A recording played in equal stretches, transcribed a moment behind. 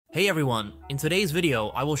Hey everyone, in today's video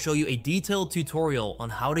I will show you a detailed tutorial on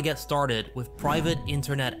how to get started with Private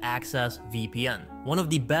Internet Access VPN, one of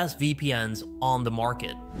the best VPNs on the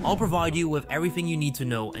market. I'll provide you with everything you need to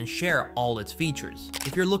know and share all its features.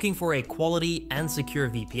 If you're looking for a quality and secure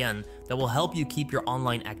VPN that will help you keep your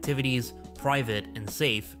online activities private and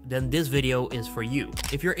safe, then this video is for you.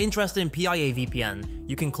 If you're interested in PIA VPN,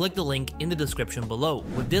 you can click the link in the description below.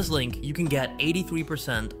 With this link, you can get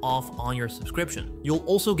 83% off on your subscription. You'll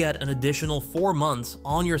also get an additional 4 months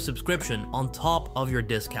on your subscription on top of your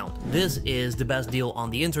discount. This is the best deal on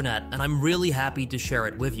the internet, and I'm really happy to share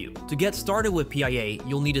it with you. To get started with PIA,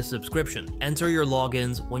 you'll need a subscription. Enter your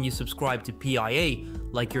logins when you subscribe to PIA,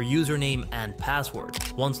 like your username and password.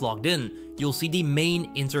 Once logged in, you'll see the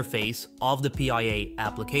main interface of the PIA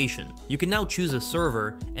application. You can now choose a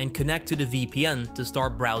server and connect to the VPN to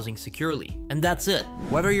start browsing securely. And that's it.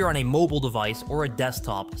 Whether you're on a mobile device or a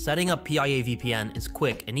desktop, setting up PIA VPN is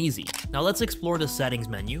quick and easy. Now let's explore the settings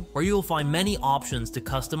menu, where you will find many options to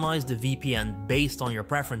customize the VPN based on your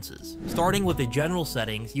preferences. Starting with the general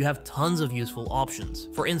settings, you have tons of useful options.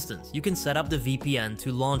 For instance, you can set up the VPN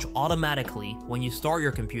to launch automatically when you start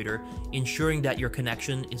your computer, ensuring that your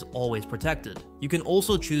connection is always protected. You can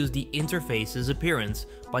also choose the interface's appearance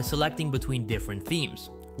by selecting between different themes.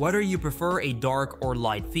 Whether you prefer a dark or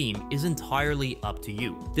light theme is entirely up to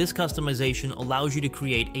you. This customization allows you to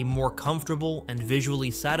create a more comfortable and visually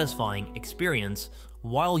satisfying experience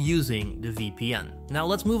while using the VPN. Now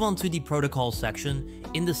let's move on to the protocol section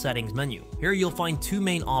in the settings menu. Here you'll find two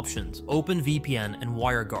main options, OpenVPN and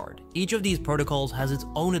WireGuard. Each of these protocols has its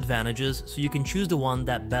own advantages, so you can choose the one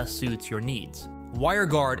that best suits your needs.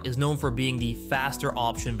 WireGuard is known for being the faster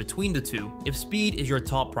option between the two. If speed is your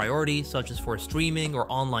top priority, such as for streaming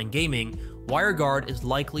or online gaming, WireGuard is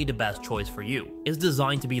likely the best choice for you. It's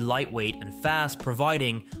designed to be lightweight and fast,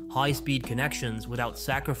 providing high-speed connections without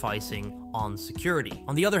sacrificing on security.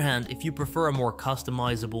 On the other hand, if you prefer a more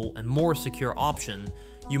customizable and more secure option,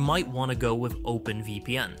 you might want to go with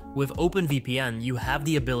OpenVPN. With OpenVPN, you have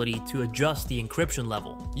the ability to adjust the encryption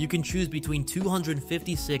level. You can choose between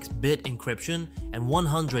 256-bit encryption and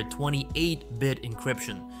 128-bit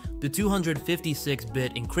encryption. The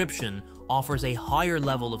 256-bit encryption offers a higher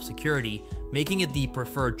level of security, making it the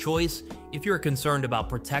preferred choice if you're concerned about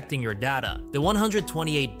protecting your data. The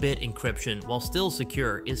 128-bit encryption, while still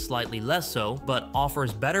secure, is slightly less so, but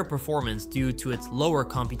offers better performance due to its lower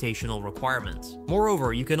computational requirements.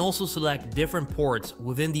 Moreover, you can also select different ports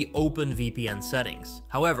within the OpenVPN settings.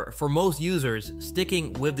 However, for most users,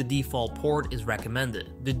 sticking with the default port is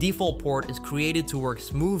recommended. The default port is created to work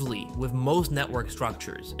smoothly with most network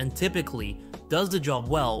structures and typically does the job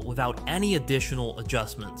well without any additional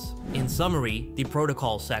adjustments. In summary, the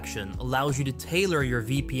protocol section allows you to tailor your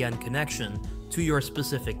VPN connection to your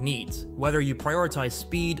specific needs, whether you prioritize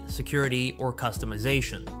speed, security, or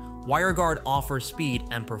customization. WireGuard offers speed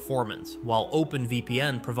and performance, while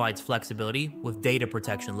OpenVPN provides flexibility with data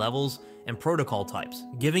protection levels and protocol types,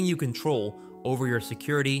 giving you control over your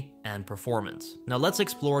security and performance. Now let's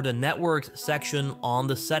explore the networks section on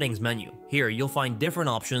the settings menu. Here you'll find different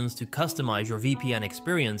options to customize your VPN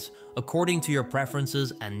experience according to your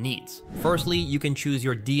preferences and needs. Firstly, you can choose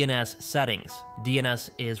your DNS settings.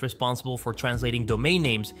 DNS is responsible for translating domain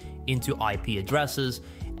names into IP addresses,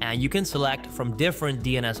 and you can select from different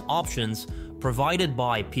DNS options provided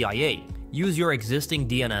by PIA. Use your existing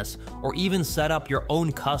DNS or even set up your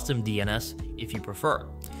own custom DNS if you prefer.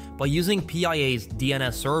 By using PIA's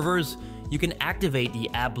DNS servers, you can activate the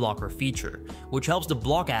ad blocker feature, which helps to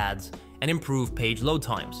block ads and improve page load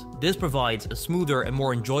times. This provides a smoother and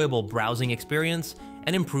more enjoyable browsing experience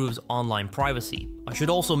and improves online privacy. I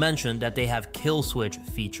should also mention that they have kill switch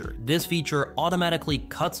feature. This feature automatically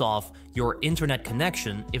cuts off your internet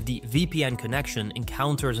connection if the VPN connection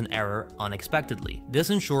encounters an error unexpectedly.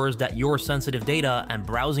 This ensures that your sensitive data and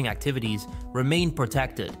browsing activities remain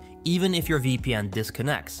protected even if your VPN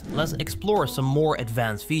disconnects. Let's explore some more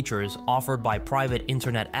advanced features offered by Private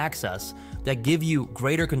Internet Access that give you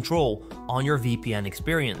greater control on your VPN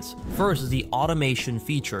experience. First is the automation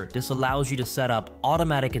feature. This allows you to set up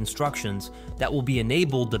automatic instructions that will be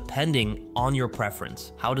enabled depending on your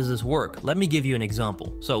preference. How does this work? Let me give you an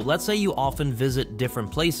example. So let's say you often visit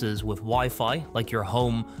different places with Wi-Fi, like your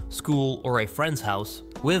home, school, or a friend's house.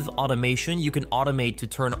 With automation, you can automate to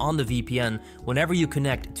turn on the VPN whenever you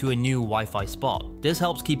connect to a new Wi-Fi spot. This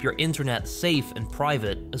helps keep your internet safe and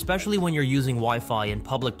private, especially when you're using Wi-Fi in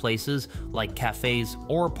public places like cafes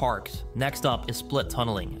or parks. Next up is split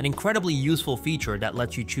tunneling, an incredibly useful feature that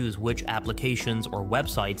lets you choose which applications or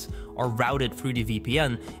websites are routed through the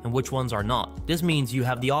VPN and which ones are not. This means you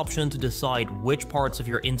have the option to decide which parts of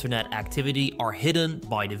your internet activity are hidden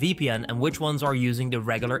by the VPN and which ones are using the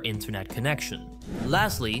regular internet connection.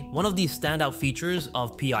 Lastly, one of the standout features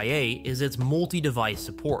of PIA is its multi-device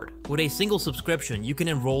support. With a single subscription, you can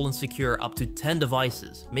enroll and secure up to 10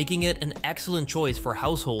 devices, making it an excellent choice for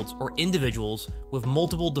households or individuals with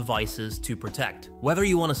multiple devices to protect. Whether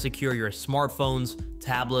you want to secure your smartphones,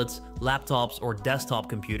 tablets, laptops, or desktop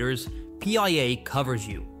computers, PIA covers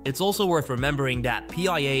you. It's also worth remembering that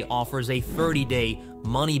PIA offers a 30-day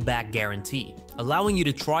money-back guarantee, allowing you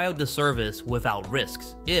to try out the service without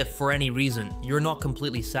risks. If, for any reason, you're not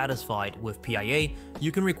completely satisfied with PIA,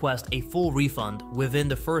 you can request a full refund within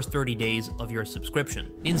the first 30 days of your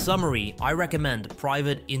subscription. In summary, I recommend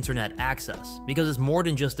private internet access because it's more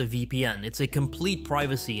than just a VPN. It's a complete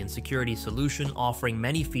privacy and security solution offering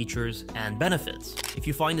many features and benefits. If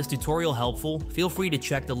you find this tutorial helpful, feel free to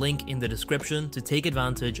check the link in the description to take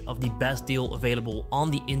advantage of the best deal available on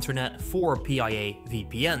the internet for PIA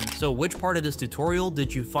VPN. So which part of this tutorial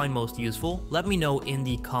did you find most useful? Let me know in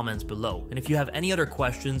the comments below. And if you have any other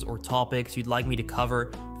questions or topics you'd like me to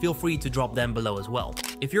cover, feel free to drop them below as well.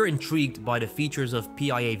 If you're intrigued by the features of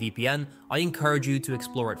PIA VPN, I encourage you to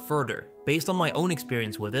explore it further. Based on my own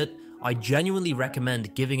experience with it, I genuinely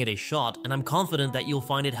recommend giving it a shot, and I'm confident that you'll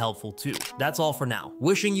find it helpful too. That's all for now.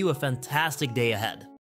 Wishing you a fantastic day ahead.